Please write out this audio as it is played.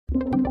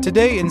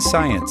Today in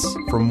Science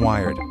from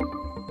Wired.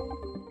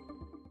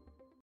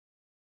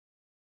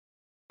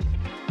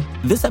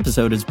 This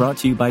episode is brought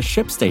to you by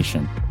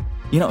ShipStation.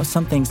 You know,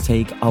 some things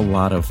take a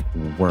lot of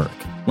work,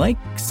 like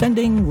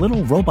sending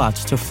little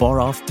robots to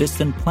far-off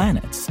distant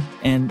planets.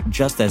 And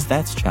just as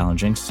that's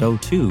challenging, so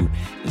too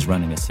is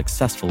running a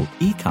successful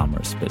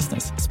e-commerce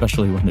business,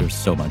 especially when there's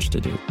so much to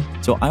do.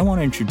 So I want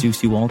to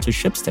introduce you all to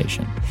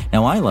ShipStation.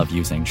 Now, I love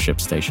using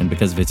ShipStation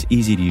because of its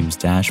easy-to-use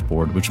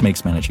dashboard, which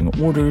makes managing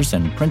orders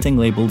and printing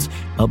labels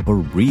a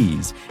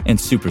breeze and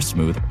super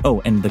smooth.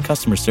 Oh, and the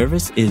customer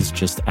service is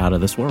just out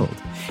of this world.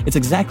 It's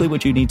exactly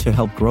what you need to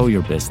help grow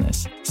your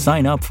business.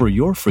 Sign up for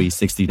your free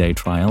 60-day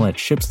trial at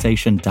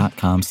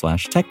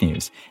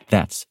shipstation.com/technews.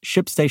 That's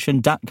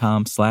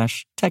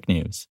shipstation.com/technews.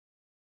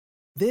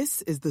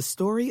 This is the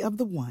story of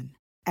the one.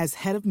 As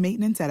head of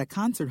maintenance at a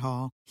concert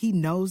hall, he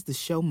knows the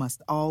show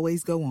must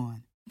always go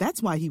on.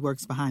 That's why he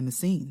works behind the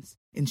scenes,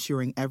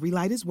 ensuring every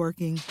light is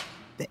working,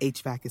 the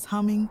HVAC is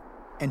humming,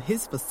 and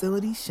his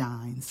facility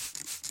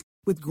shines.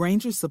 With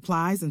Grainger's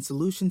supplies and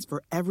solutions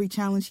for every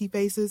challenge he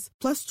faces,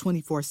 plus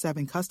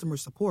 24/7 customer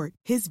support,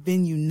 his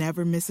venue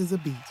never misses a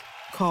beat.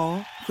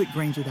 Call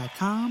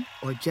quickgrainger.com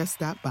or just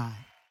stop by.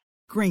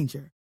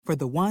 Grainger, for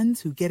the ones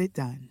who get it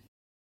done.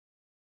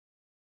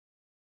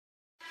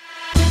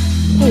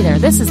 Hey there,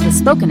 this is the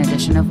spoken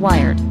edition of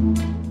Wired.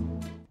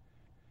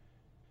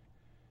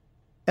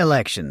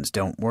 Elections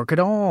don't work at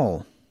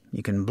all.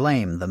 You can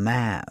blame the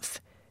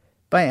math.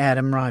 By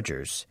Adam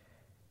Rogers.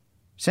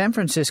 San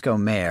Francisco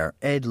Mayor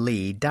Ed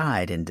Lee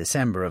died in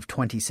December of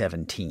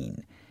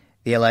 2017.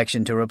 The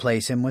election to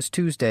replace him was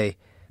Tuesday.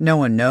 No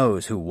one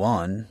knows who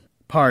won.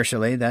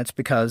 Partially, that's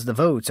because the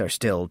votes are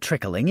still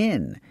trickling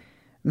in.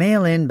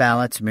 Mail-in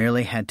ballots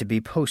merely had to be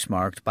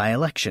postmarked by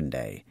Election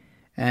Day.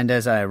 And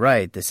as I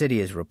write, the city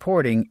is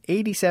reporting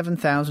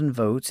 87,000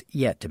 votes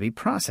yet to be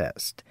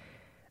processed.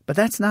 But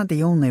that's not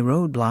the only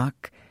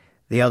roadblock.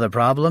 The other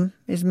problem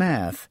is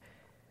math.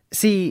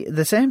 See,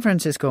 the San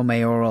Francisco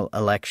mayoral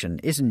election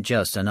isn't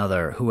just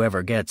another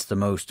whoever gets the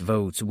most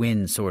votes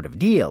wins sort of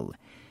deal.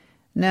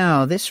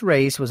 No, this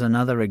race was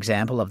another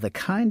example of the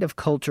kind of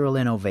cultural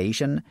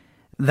innovation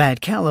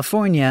that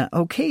California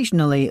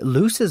occasionally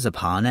looses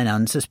upon an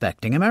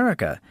unsuspecting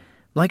America,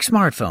 like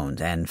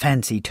smartphones and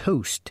fancy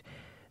toast.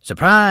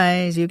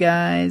 Surprise, you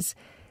guys!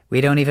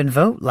 We don't even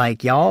vote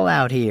like y'all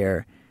out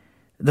here.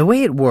 The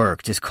way it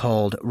worked is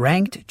called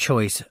ranked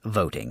choice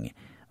voting,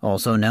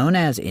 also known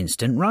as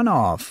instant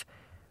runoff.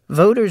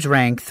 Voters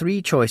rank 3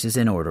 choices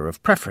in order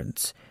of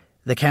preference.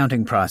 The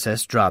counting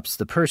process drops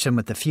the person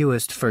with the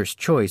fewest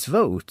first-choice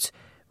votes,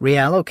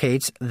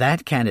 reallocates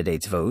that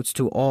candidate's votes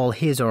to all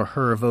his or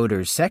her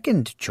voters'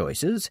 second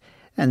choices,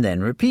 and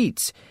then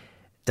repeats.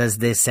 Does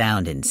this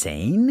sound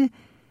insane?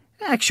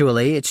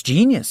 Actually, it's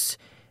genius.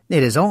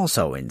 It is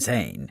also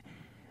insane.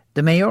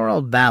 The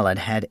mayoral ballot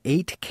had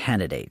 8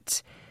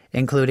 candidates,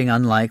 including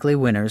unlikely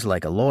winners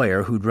like a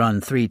lawyer who'd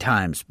run 3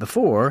 times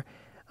before,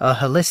 a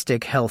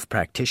holistic health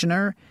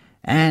practitioner,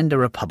 and a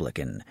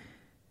Republican.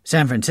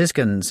 San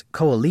Franciscans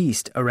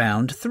coalesced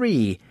around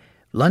 3,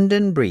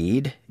 London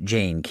Breed,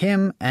 Jane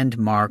Kim, and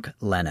Mark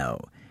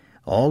Leno,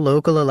 all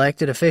local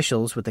elected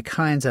officials with the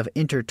kinds of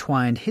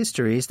intertwined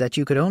histories that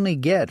you could only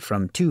get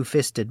from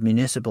two-fisted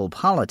municipal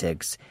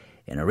politics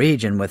in a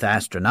region with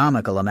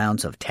astronomical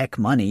amounts of tech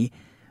money,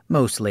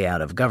 mostly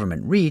out of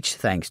government reach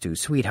thanks to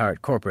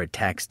sweetheart corporate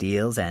tax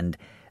deals and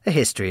a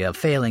history of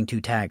failing to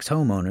tax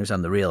homeowners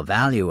on the real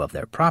value of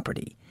their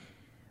property.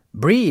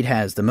 Breed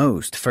has the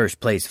most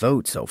first-place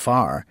votes so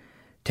far,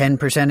 10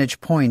 percentage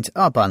points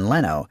up on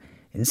Leno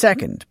in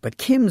second, but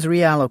Kim's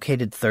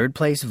reallocated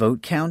third-place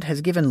vote count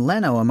has given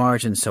Leno a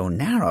margin so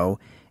narrow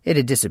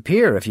it'd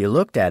disappear if you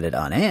looked at it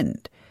on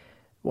end.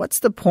 What's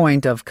the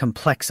point of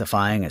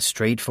complexifying a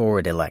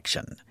straightforward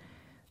election?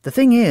 The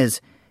thing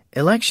is,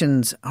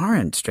 elections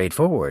aren't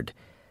straightforward.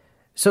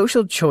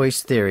 Social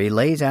choice theory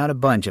lays out a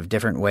bunch of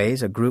different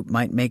ways a group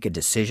might make a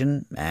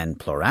decision, and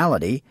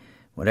plurality,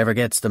 whatever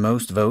gets the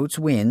most votes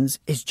wins,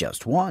 is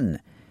just one.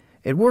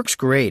 It works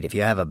great if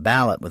you have a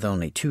ballot with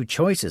only 2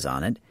 choices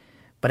on it,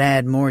 but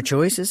add more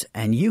choices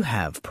and you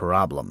have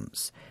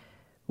problems.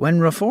 When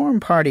Reform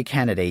Party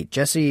candidate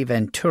Jesse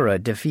Ventura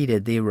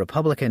defeated the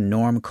Republican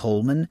Norm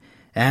Coleman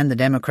and the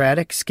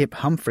Democratic Skip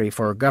Humphrey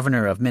for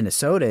governor of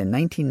Minnesota in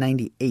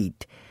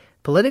 1998,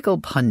 political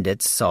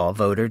pundits saw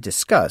voter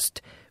disgust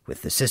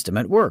with the system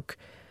at work.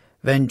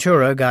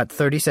 Ventura got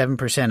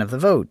 37% of the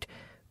vote,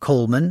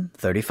 Coleman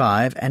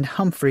 35%, and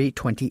Humphrey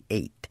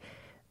 28%.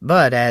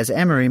 But as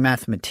Emory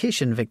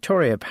mathematician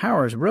Victoria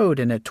Powers wrote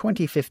in a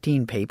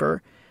 2015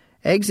 paper,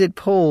 exit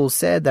polls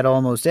said that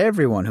almost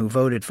everyone who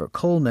voted for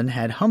Coleman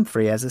had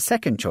Humphrey as a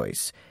second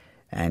choice,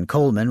 and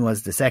Coleman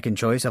was the second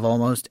choice of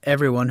almost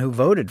everyone who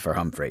voted for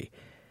Humphrey.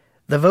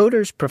 The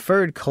voters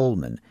preferred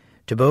Coleman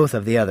to both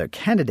of the other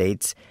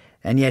candidates,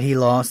 and yet he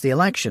lost the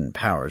election,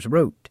 Powers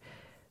wrote.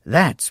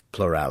 That's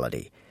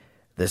plurality.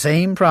 The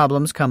same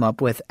problems come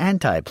up with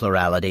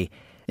anti-plurality,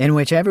 in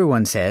which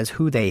everyone says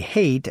who they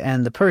hate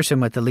and the person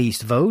with the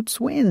least votes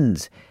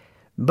wins.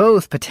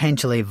 Both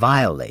potentially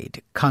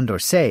violate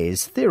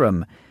Condorcet's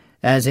theorem,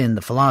 as in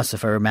the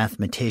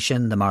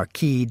philosopher-mathematician the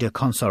Marquis de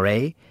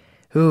Consoret,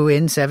 who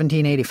in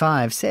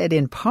 1785 said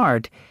in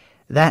part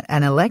that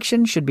an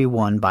election should be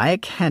won by a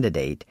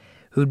candidate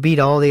who'd beat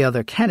all the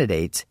other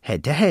candidates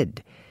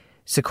head-to-head,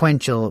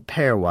 sequential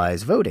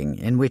pairwise voting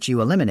in which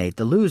you eliminate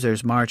the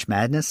loser's March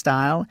Madness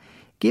style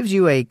gives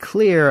you a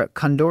clear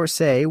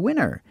Condorcet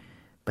winner,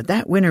 but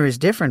that winner is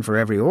different for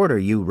every order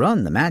you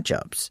run the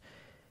matchups.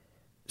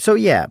 So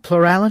yeah,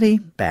 plurality,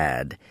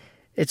 bad.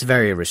 It's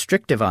very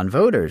restrictive on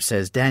voters,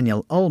 says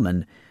Daniel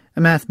Ullman,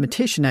 a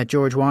mathematician at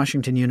George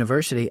Washington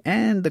University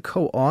and the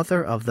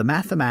co-author of The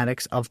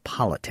Mathematics of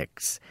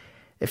Politics.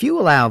 If you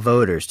allow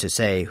voters to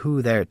say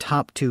who their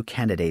top 2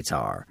 candidates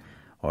are,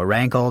 or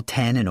rank all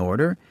 10 in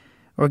order,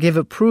 or give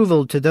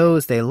approval to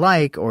those they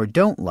like or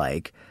don't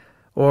like,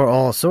 or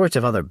all sorts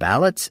of other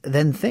ballots,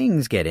 then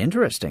things get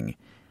interesting.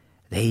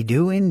 They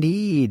do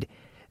indeed.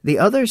 The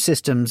other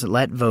systems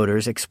let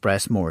voters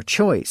express more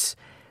choice,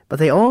 but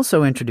they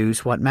also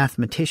introduce what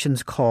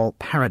mathematicians call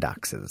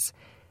paradoxes.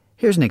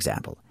 Here's an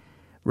example.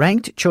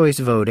 Ranked choice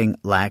voting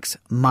lacks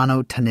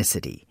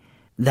monotonicity.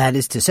 That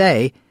is to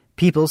say,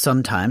 people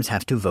sometimes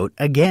have to vote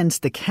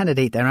against the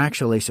candidate they're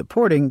actually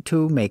supporting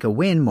to make a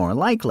win more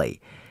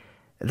likely.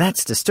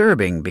 That's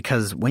disturbing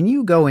because when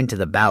you go into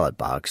the ballot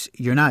box,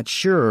 you're not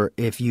sure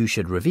if you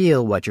should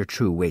reveal what your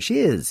true wish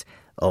is,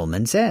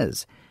 Ullman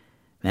says.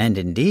 And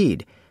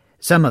indeed,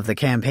 some of the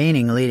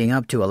campaigning leading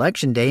up to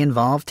Election Day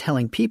involved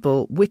telling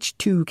people which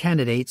 2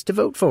 candidates to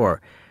vote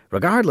for,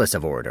 regardless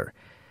of order.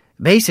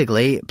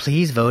 Basically,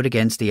 please vote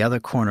against the other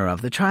corner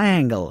of the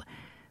triangle.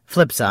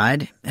 Flip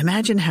side,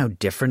 imagine how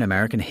different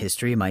American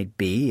history might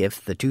be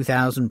if the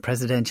 2000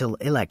 presidential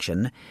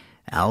election,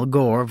 Al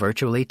Gore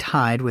virtually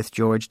tied with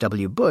George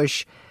W.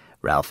 Bush,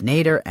 Ralph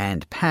Nader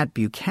and Pat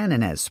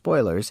Buchanan as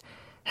spoilers,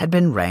 had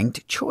been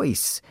ranked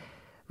choice.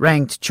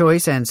 Ranked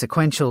choice and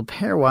sequential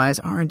pairwise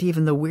aren't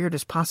even the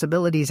weirdest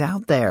possibilities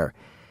out there.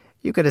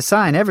 You could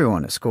assign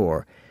everyone a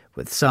score,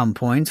 with some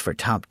points for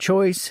top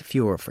choice,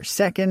 fewer for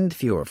second,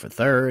 fewer for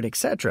third,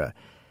 etc.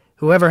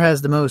 Whoever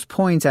has the most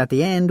points at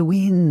the end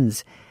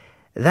wins.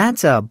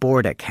 That's a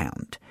Borda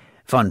count.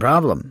 Fun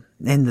problem.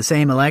 In the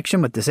same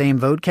election with the same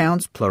vote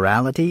counts,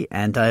 plurality,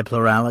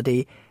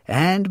 anti-plurality,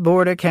 and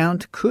Borda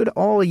count could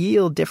all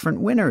yield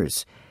different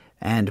winners.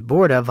 And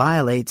Borda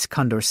violates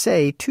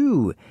Condorcet,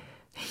 too.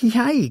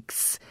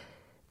 Yikes!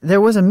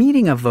 There was a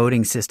meeting of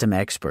voting system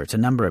experts a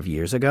number of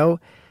years ago,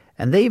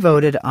 and they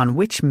voted on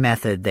which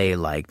method they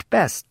liked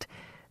best.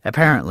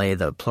 Apparently,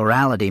 the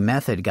plurality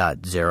method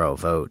got 0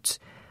 votes.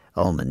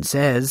 Ullman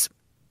says,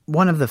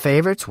 one of the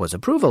favorites was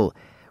approval,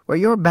 where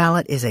your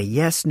ballot is a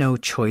yes-no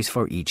choice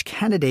for each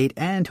candidate,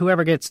 and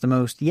whoever gets the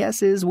most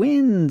yeses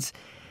wins.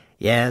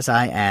 Yes,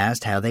 I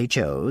asked how they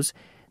chose.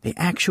 They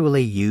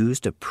actually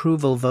used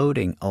approval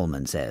voting,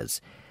 Ullman says.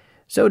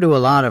 So do a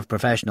lot of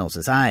professional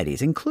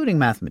societies, including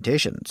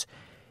mathematicians.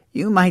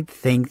 You might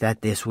think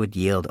that this would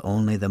yield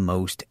only the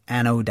most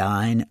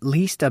anodyne,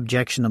 least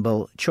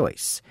objectionable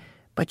choice.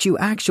 But you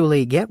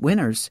actually get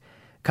winners,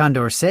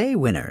 Condorcet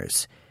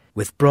winners,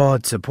 with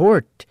broad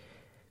support.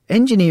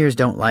 Engineers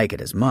don't like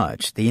it as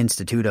much. The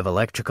Institute of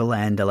Electrical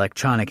and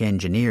Electronic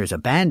Engineers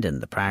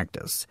abandoned the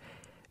practice.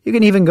 You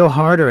can even go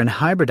harder and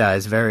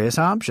hybridize various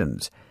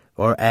options,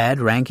 or add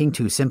ranking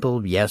to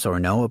simple yes or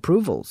no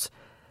approvals.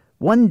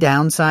 One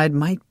downside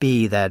might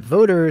be that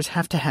voters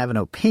have to have an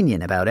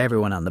opinion about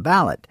everyone on the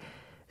ballot.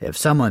 If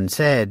someone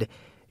said,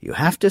 you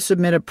have to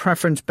submit a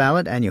preference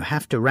ballot and you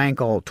have to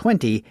rank all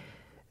 20,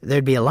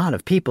 there'd be a lot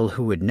of people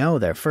who would know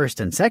their first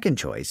and second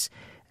choice,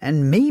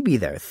 and maybe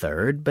their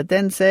third, but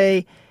then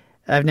say,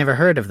 I've never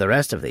heard of the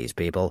rest of these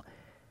people.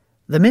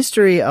 The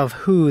mystery of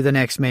who the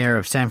next mayor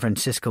of San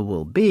Francisco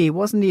will be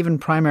wasn't even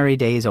primary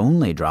day's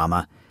only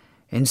drama.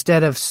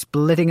 Instead of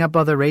splitting up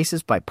other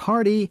races by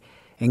party,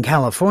 in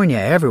California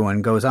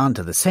everyone goes on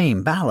to the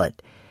same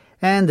ballot,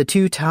 and the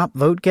 2 top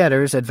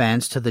vote-getters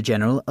advance to the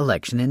general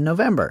election in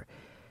November.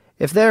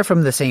 If they're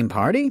from the same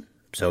party,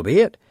 so be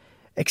it.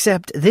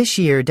 Except this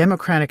year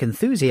Democratic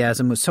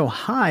enthusiasm was so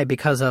high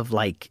because of,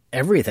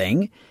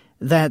 everything,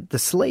 that the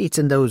slates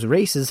in those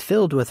races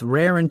filled with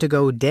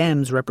raring-to-go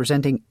Dems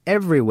representing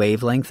every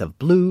wavelength of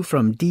blue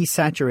from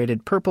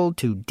desaturated purple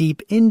to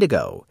deep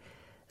indigo.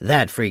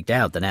 That freaked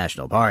out the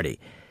National Party,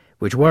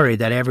 which worried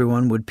that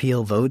everyone would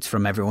peel votes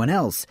from everyone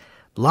else,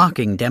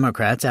 blocking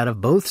Democrats out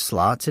of both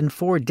slots in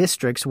 4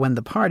 districts when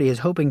the party is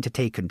hoping to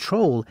take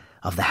control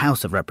of the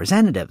House of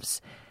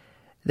Representatives.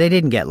 They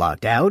didn't get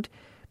locked out,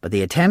 but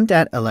the attempt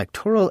at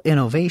electoral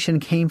innovation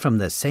came from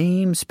the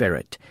same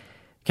spirit.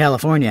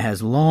 California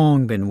has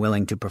long been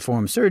willing to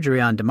perform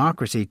surgery on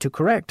democracy to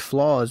correct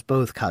flaws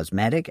both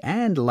cosmetic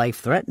and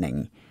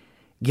life-threatening.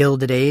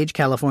 Gilded Age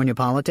California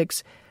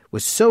politics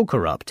was so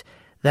corrupt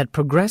that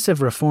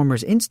progressive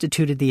reformers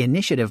instituted the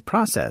initiative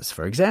process,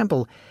 for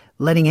example,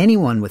 letting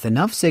anyone with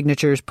enough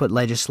signatures put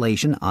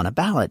legislation on a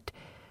ballot.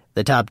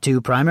 The top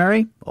 2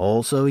 primary,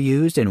 also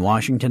used in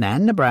Washington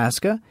and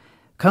Nebraska,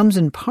 comes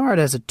in part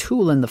as a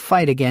tool in the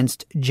fight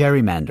against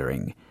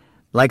gerrymandering.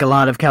 Like a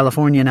lot of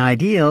Californian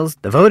ideals,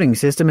 the voting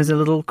system is a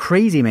little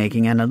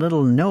crazy-making and a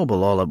little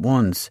noble all at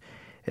once.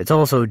 It's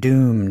also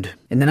doomed.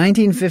 In the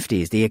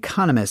 1950s, the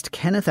economist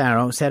Kenneth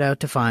Arrow set out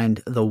to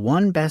find the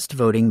one best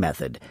voting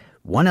method,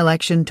 one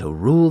election to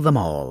rule them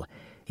all.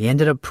 He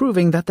ended up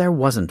proving that there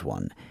wasn't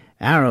one.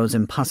 Arrow's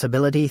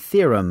impossibility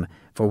theorem,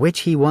 for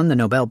which he won the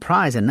Nobel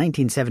Prize in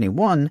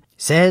 1971,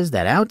 says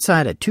that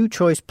outside a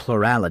two-choice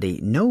plurality,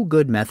 no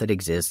good method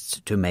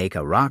exists to make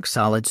a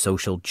rock-solid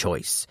social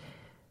choice.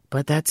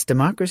 But that's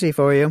democracy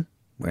for you.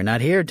 We're not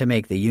here to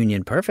make the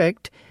union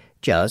perfect,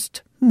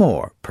 just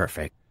more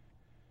perfect.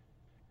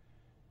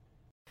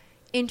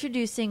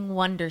 Introducing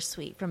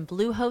Wondersuite from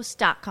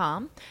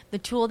Bluehost.com, the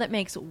tool that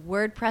makes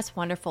WordPress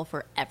wonderful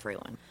for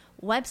everyone.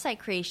 Website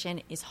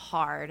creation is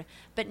hard,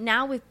 but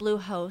now with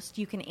Bluehost,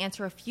 you can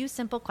answer a few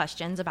simple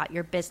questions about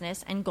your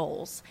business and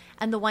goals,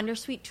 and the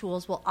Wondersuite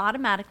tools will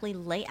automatically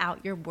lay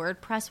out your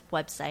WordPress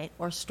website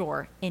or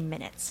store in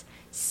minutes.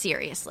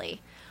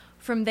 Seriously.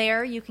 From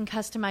there, you can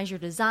customize your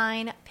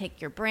design, pick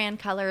your brand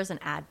colors,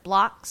 and add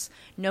blocks.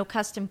 No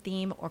custom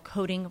theme or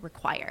coding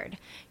required.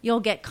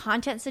 You'll get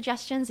content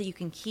suggestions that you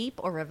can keep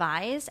or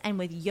revise, and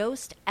with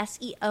Yoast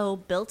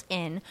SEO built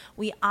in,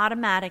 we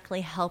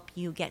automatically help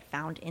you get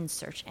found in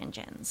search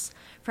engines.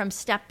 From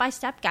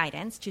step-by-step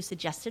guidance to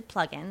suggested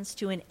plugins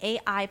to an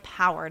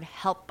AI-powered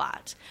help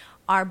bot,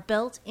 our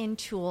built-in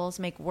tools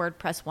make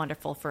WordPress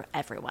wonderful for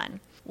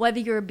everyone.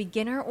 Whether you're a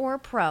beginner or a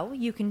pro,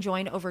 you can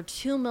join over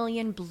 2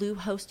 million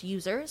Bluehost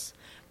users.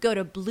 Go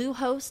to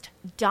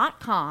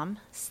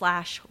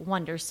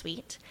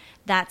bluehost.com/wondersuite.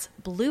 That's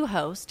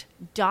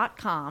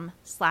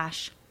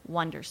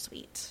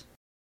bluehost.com/wondersuite.